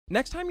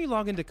Next time you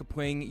log into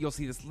Kapwing, you'll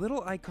see this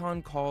little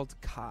icon called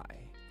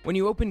Kai. When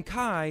you open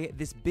Kai,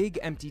 this big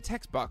empty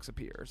text box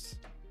appears.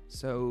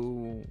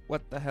 So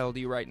what the hell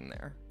do you write in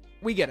there?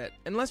 We get it.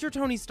 Unless you're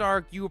Tony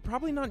Stark, you are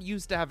probably not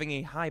used to having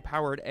a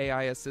high-powered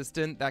AI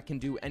assistant that can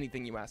do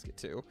anything you ask it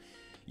to.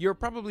 You're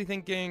probably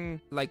thinking,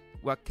 like,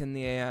 what can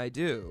the AI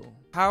do?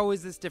 How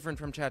is this different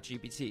from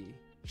ChatGPT?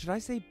 Should I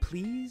say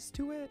please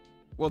to it?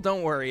 Well,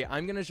 don't worry,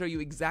 I'm going to show you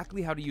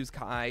exactly how to use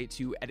Kai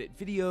to edit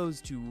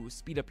videos, to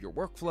speed up your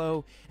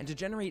workflow, and to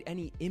generate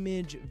any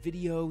image,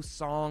 video,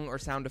 song, or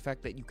sound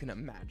effect that you can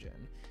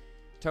imagine.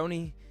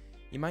 Tony,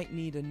 you might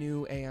need a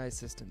new AI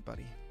assistant,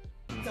 buddy.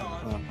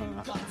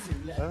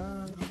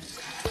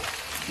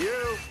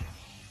 You!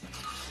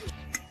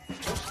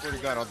 Swear to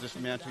God, I'll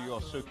dismantle you, I'll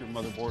soak your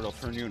motherboard, I'll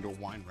turn you into a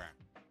wine rack.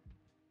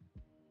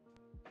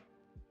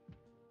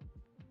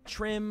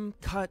 Trim,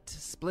 cut,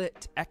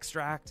 split,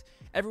 extract.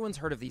 Everyone's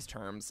heard of these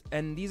terms,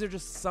 and these are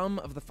just some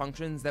of the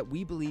functions that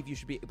we believe you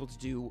should be able to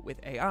do with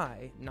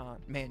AI,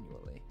 not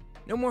manually.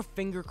 No more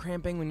finger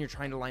cramping when you're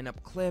trying to line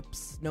up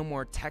clips, no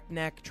more tech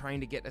neck trying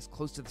to get as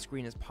close to the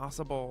screen as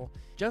possible.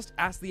 Just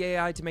ask the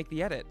AI to make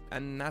the edit,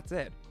 and that's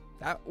it.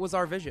 That was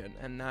our vision,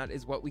 and that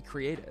is what we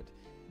created.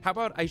 How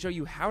about I show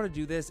you how to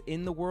do this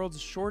in the world's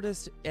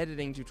shortest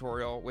editing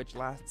tutorial, which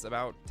lasts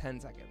about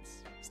 10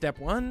 seconds. Step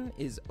 1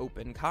 is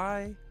open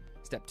Kai.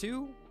 Step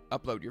 2,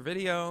 upload your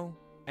video.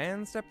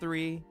 And step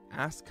 3,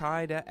 ask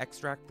Kai to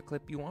extract the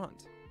clip you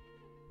want.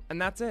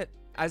 And that's it.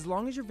 As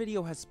long as your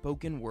video has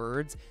spoken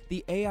words,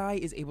 the AI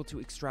is able to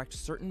extract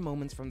certain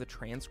moments from the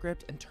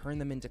transcript and turn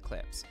them into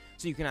clips.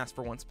 So you can ask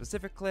for one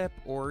specific clip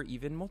or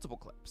even multiple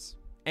clips.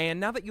 And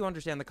now that you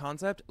understand the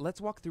concept,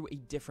 let's walk through a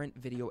different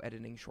video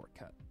editing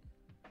shortcut.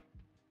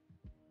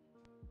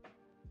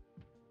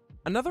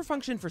 Another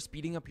function for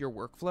speeding up your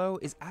workflow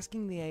is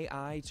asking the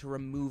AI to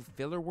remove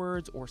filler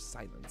words or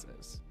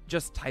silences.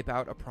 Just type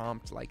out a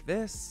prompt like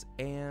this,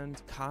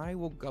 and Kai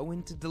will go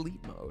into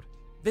delete mode.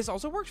 This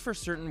also works for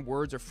certain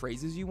words or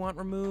phrases you want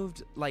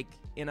removed, like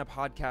in a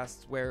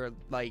podcast where,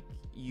 like,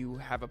 you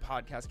have a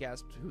podcast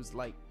guest who's,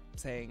 like,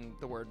 saying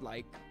the word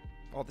like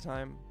all the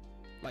time.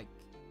 Like.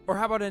 Or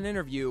how about an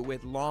interview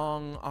with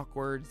long,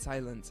 awkward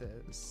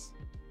silences?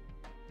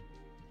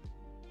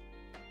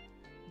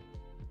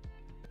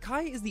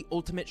 Kai is the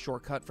ultimate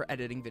shortcut for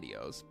editing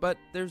videos, but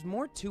there's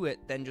more to it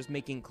than just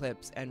making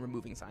clips and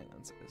removing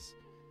silences.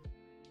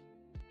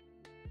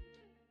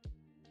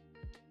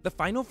 The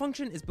final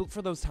function is built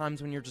for those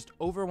times when you're just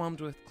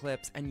overwhelmed with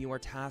clips and you are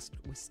tasked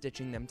with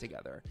stitching them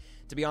together.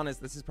 To be honest,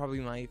 this is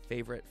probably my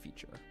favorite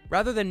feature.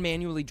 Rather than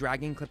manually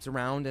dragging clips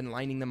around and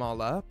lining them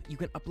all up, you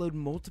can upload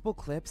multiple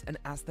clips and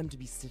ask them to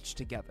be stitched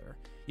together.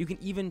 You can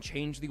even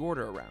change the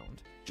order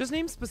around. Just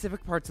name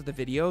specific parts of the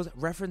videos,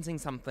 referencing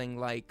something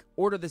like,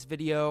 order this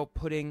video,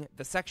 putting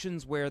the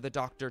sections where the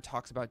doctor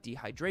talks about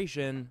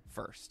dehydration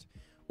first.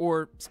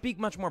 Or speak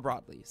much more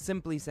broadly,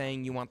 simply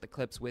saying you want the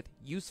clips with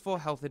useful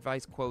health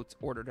advice quotes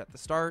ordered at the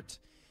start.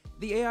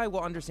 The AI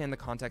will understand the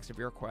context of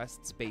your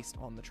requests based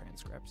on the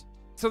transcript.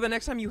 So the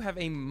next time you have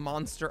a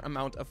monster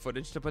amount of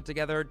footage to put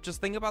together,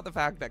 just think about the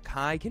fact that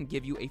Kai can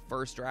give you a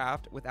first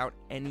draft without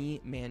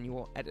any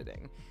manual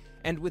editing.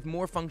 And with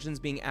more functions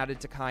being added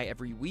to Kai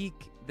every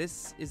week,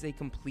 this is a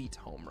complete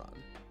home run.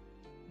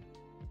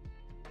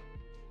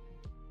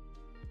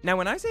 Now,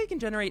 when I say it can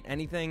generate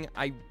anything,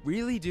 I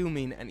really do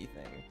mean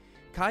anything.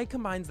 Kai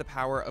combines the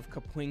power of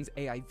Kapwing's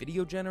AI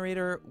video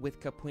generator with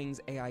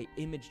Kapwing's AI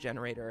image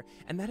generator,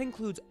 and that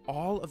includes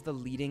all of the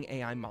leading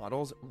AI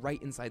models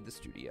right inside the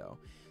studio.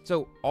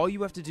 So all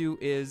you have to do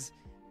is,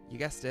 you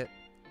guessed it,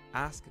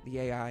 ask the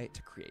AI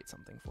to create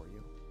something for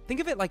you. Think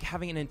of it like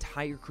having an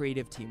entire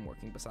creative team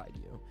working beside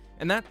you.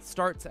 And that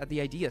starts at the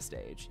idea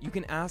stage. You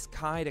can ask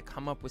Kai to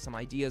come up with some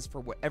ideas for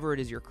whatever it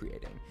is you're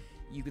creating.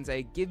 You can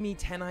say, give me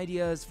 10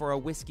 ideas for a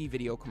whiskey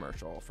video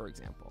commercial, for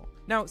example.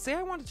 Now, say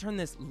I want to turn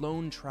this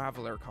lone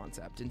traveler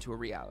concept into a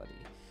reality.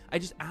 I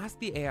just ask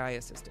the AI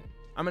assistant.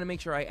 I'm going to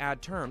make sure I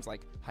add terms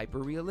like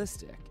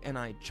hyper-realistic, and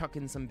I chuck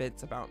in some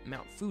bits about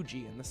Mount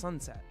Fuji and the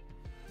sunset.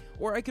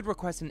 Or I could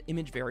request an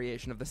image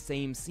variation of the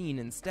same scene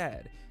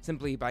instead,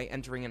 simply by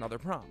entering another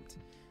prompt.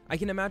 I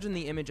can imagine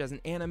the image as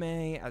an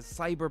anime, as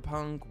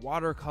cyberpunk,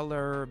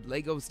 watercolor,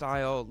 Lego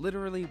style,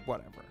 literally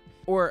whatever.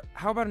 Or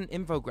how about an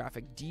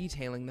infographic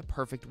detailing the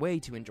perfect way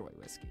to enjoy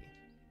whiskey?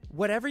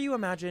 Whatever you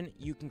imagine,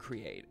 you can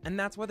create, and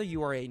that's whether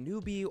you are a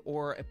newbie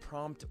or a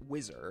prompt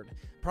wizard.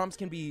 Prompts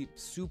can be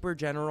super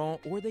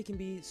general, or they can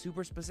be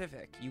super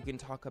specific. You can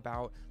talk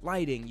about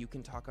lighting, you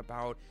can talk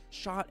about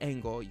shot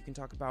angle, you can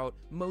talk about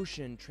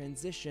motion,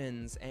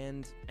 transitions,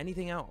 and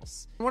anything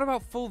else. And what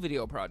about full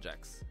video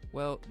projects?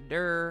 Well,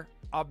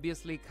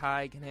 obviously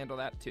Kai can handle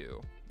that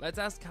too. Let's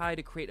ask Kai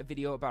to create a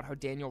video about how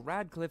Daniel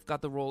Radcliffe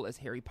got the role as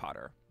Harry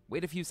Potter.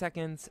 Wait a few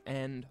seconds,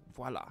 and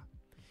voila.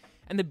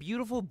 And the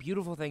beautiful,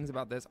 beautiful things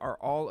about this are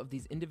all of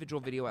these individual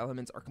video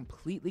elements are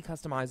completely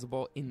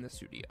customizable in the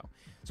studio.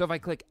 So if I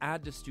click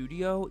Add to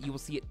Studio, you will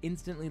see it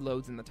instantly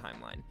loads in the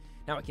timeline.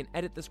 Now I can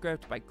edit the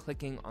script by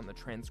clicking on the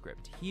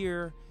transcript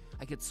here.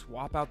 I could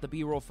swap out the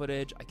B-roll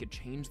footage, I could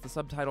change the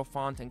subtitle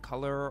font and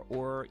color,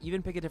 or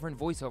even pick a different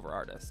voiceover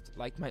artist,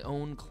 like my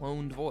own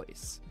cloned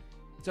voice.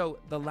 So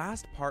the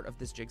last part of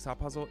this jigsaw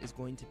puzzle is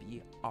going to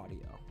be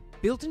audio.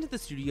 Built into the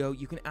studio,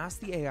 you can ask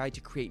the AI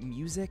to create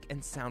music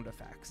and sound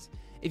effects.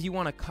 If you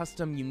want a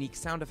custom, unique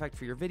sound effect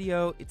for your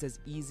video, it's as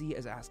easy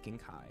as asking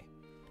Kai.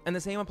 And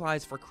the same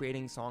applies for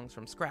creating songs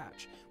from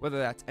scratch, whether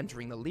that's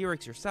entering the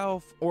lyrics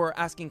yourself or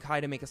asking Kai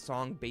to make a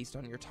song based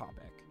on your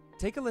topic.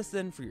 Take a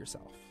listen for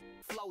yourself.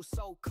 Flow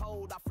so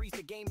cold, I freeze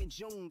the game in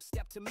June.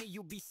 Step to me,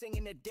 you'll be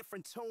singing a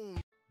different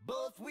tune.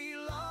 Both we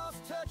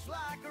lost touch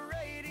like a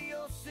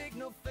radio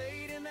signal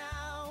fading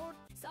out.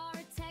 Saw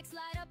a text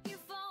light up your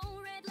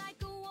phone, read like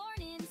a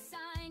warning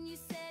sign. You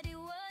said it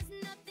was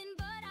nothing,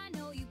 but I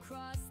know you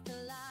crossed the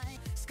line.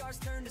 Scars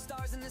turn to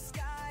stars in the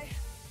sky.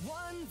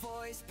 One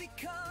voice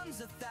becomes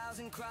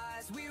 1,000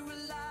 cries. We're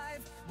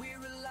alive, we're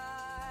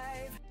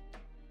alive.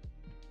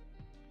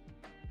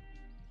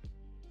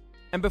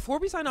 And before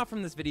we sign off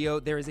from this video,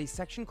 there is a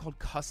section called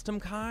Custom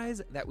Kais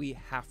that we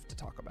have to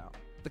talk about.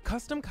 The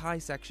Custom Kai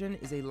section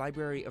is a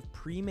library of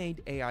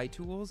pre-made AI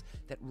tools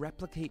that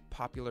replicate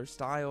popular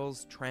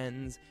styles,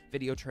 trends,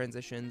 video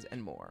transitions,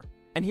 and more.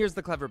 And here's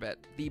the clever bit.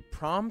 The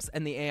prompts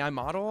and the AI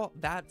model,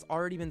 that's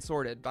already been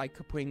sorted by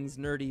Kapwing's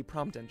nerdy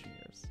prompt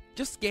engineers.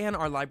 Just scan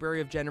our library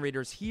of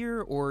generators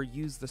here or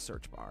use the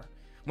search bar.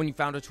 When you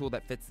found a tool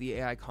that fits the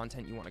AI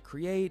content you want to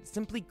create,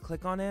 simply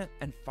click on it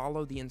and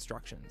follow the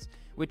instructions,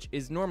 which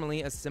is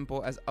normally as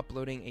simple as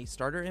uploading a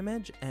starter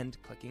image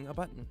and clicking a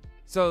button.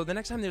 So the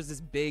next time there's this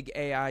big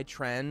AI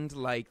trend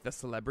like the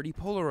celebrity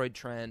Polaroid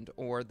trend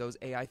or those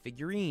AI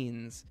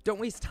figurines, don't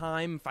waste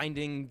time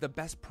finding the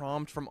best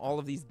prompt from all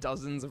of these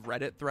dozens of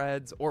Reddit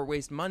threads or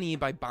waste money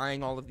by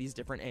buying all of these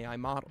different AI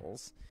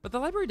models. But the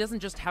library doesn't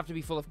just have to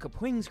be full of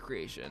Kapwing's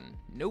creation.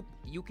 Nope,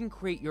 you can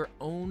create your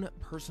own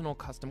personal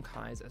custom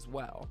Kais as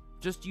well.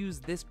 Just use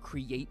this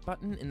create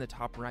button in the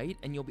top right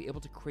and you'll be able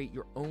to create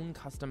your own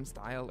custom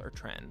style or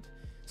trend.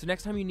 So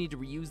next time you need to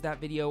reuse that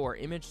video or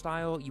image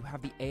style, you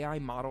have the AI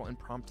model and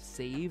prompt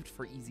saved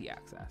for easy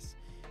access.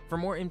 For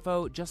more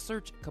info, just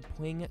search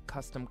Kapwing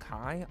Custom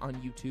Kai on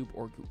YouTube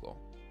or Google.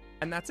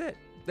 And that's it.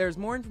 There's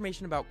more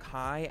information about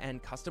Kai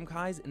and custom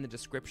Kais in the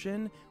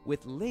description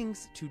with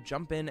links to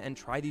jump in and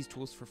try these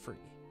tools for free.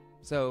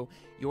 So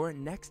your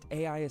next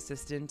AI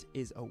assistant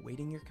is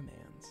awaiting your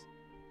commands.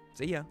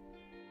 See ya.